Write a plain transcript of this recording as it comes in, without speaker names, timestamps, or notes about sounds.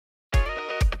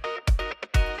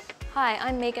Hi,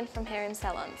 I'm Megan from HAIRROOM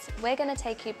Salons. We're going to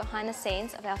take you behind the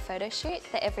scenes of our photo shoot,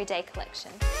 the Everyday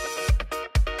Collection.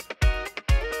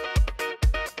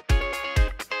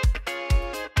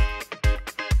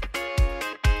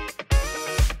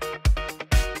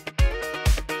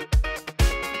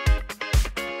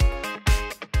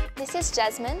 This is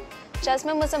Jasmine.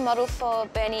 Jasmine was a model for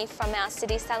Bernie from our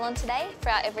city salon today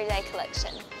for our Everyday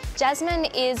Collection. Jasmine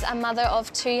is a mother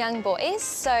of 2 young boys,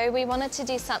 so we wanted to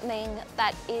do something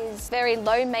that is very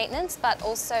low maintenance but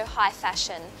also high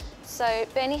fashion. So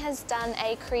Bernie has done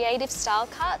a creative style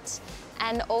cut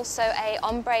and also a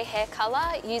ombre hair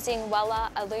colour using Wella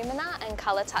Alumina and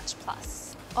Colour Touch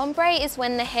Plus. Ombre is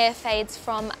when the hair fades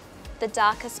from the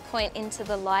darkest point into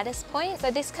the lightest point.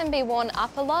 So this can be worn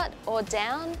up a lot or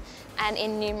down and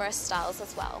in numerous styles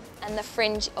as well. And the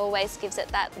fringe always gives it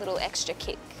that little extra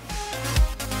kick.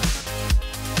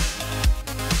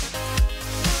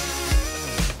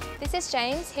 This is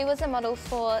James. He was a model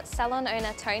for salon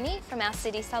owner Tony from our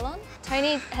city salon.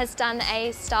 Tony has done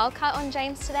a style cut on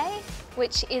James today,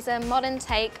 which is a modern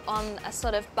take on a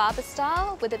sort of barber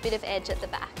style with a bit of edge at the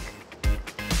back.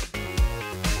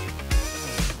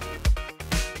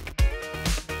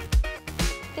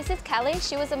 This is Callie.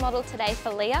 She was a model today for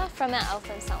Leah from our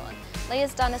Eltham salon.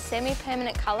 Leah's done a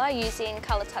semi-permanent colour using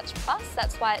Colour Touch Plus,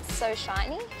 that's why it's so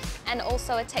shiny, and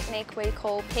also a technique we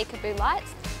call peekaboo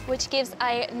lights, which gives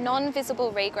a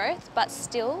non-visible regrowth but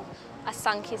still a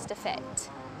sun-kissed effect.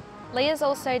 Leah's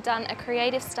also done a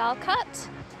creative style cut,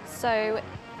 so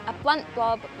a blunt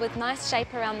bob with nice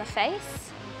shape around the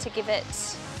face to give it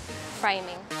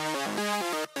framing.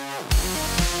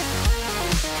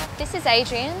 This is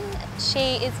Adrian.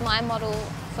 She is my model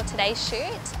for today's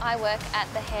shoot. I work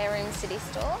at the HAIRROOM City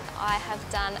store. I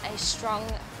have done a strong,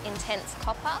 intense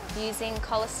copper using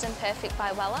Coliston Perfect by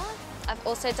Wella. I've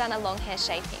also done a long hair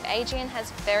shaping. Adrian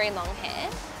has very long hair,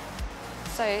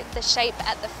 so the shape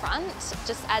at the front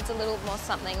just adds a little more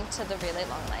something to the really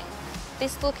long length.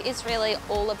 This look is really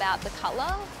all about the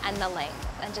colour and the length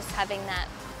and just having that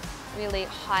really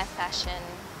high fashion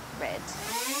red.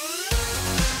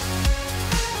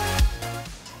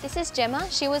 This is Gemma.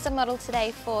 She was a model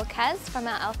today for Kaz from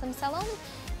our Eltham salon.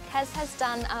 Kaz has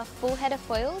done a full head of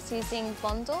foils using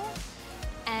Blondor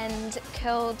and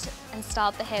curled and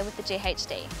styled the hair with the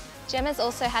GHD. Gemma's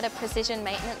also had a precision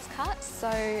maintenance cut,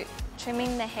 so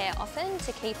trimming the hair often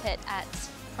to keep it at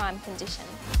prime condition.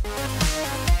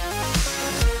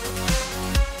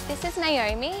 This is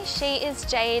Naomi. She is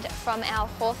Jade from our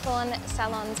Hawthorn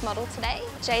Salons model today.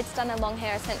 Jade's done a long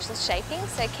hair essentials shaping,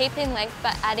 so keeping length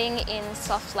but adding in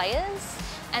soft layers,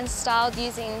 and styled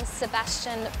using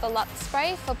Sebastian Volupte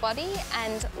spray for body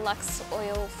and Luxe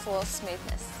oil for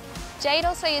smoothness. Jade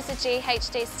also used a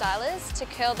GHD stylers to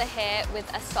curl the hair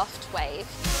with a soft wave.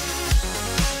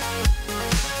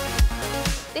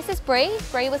 This is Bree.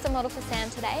 Bree was a model for Sam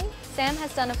today. Sam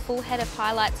has done a full head of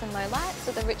highlights and lowlights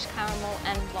with a rich caramel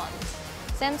and blonde.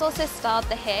 Sam's also styled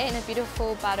the hair in a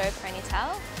beautiful Bardot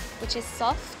ponytail, which is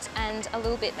soft and a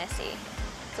little bit messy.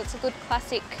 So it's a good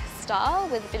classic style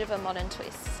with a bit of a modern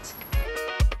twist.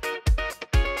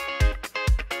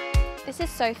 This is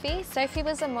Sophie. Sophie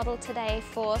was a model today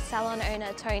for salon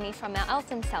owner Tony from our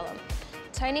Eltham salon.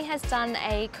 Tony has done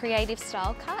a creative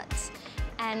style cut,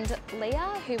 and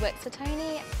Leah, who works for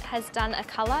Tony, has done a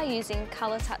colour using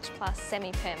Colour Touch Plus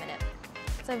semi-permanent.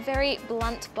 It's a very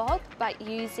blunt bob, but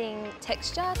using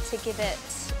texture to give it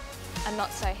a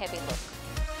not so heavy look.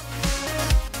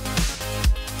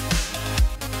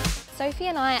 Sophie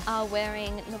and I are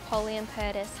wearing Napoleon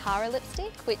Purtis Hara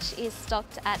lipstick, which is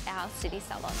stocked at our city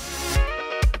salon.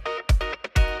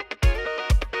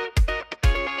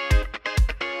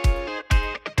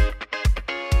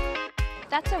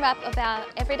 That's a wrap of our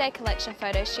Everyday Collection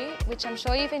photo shoot, which I'm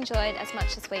sure you've enjoyed as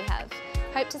much as we have.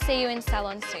 Hope to see you in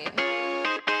salon soon.